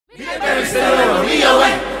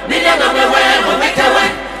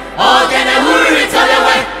Ogene hurry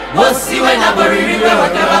telewe. Wosi we na boriri we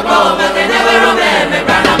wakera ba magene we rome me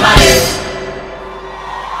Branama.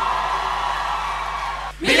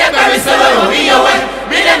 Mile bari sewe o iyowe.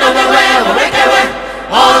 Mile no me we kewe.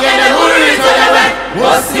 Ogene hurry telewe.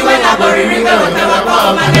 Wosi we na boriri we wakera ba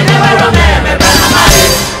magene we rome me Branama.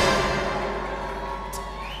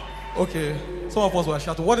 Okay, some of us were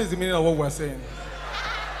shouting. What is the meaning of what we're saying?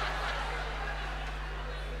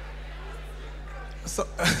 So,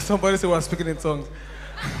 somebody said we're speaking in tongues.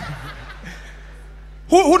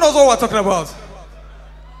 Who knows what we're talking about?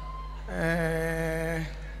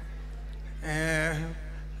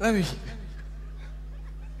 Let me.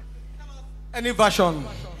 Any version?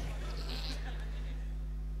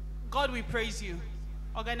 God, we praise you.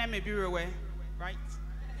 Ogana may be away, right?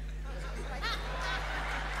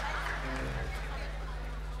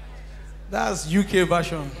 That's UK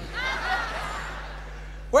version.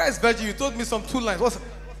 Where is Virgin? You told me some 2 lines. What's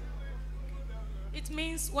It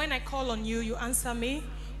means when I call on you, you answer me.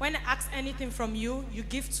 When I ask anything from you, you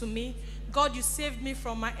give to me. God, you saved me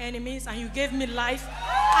from my enemies and you gave me life.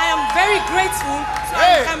 I am very grateful, so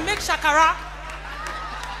I can make shakara.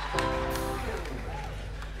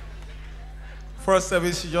 First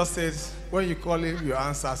service, she just said, when you call him, you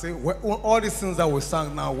answer. I say, all these things that we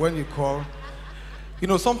sang now, when you call, you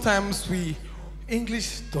know, sometimes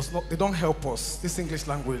English they don't help us, this English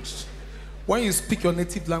language. When you speak your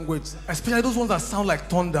native language, especially those ones that sound like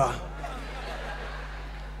thunder.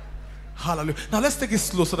 Hallelujah. Now let's take it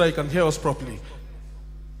slow so that you can hear us properly.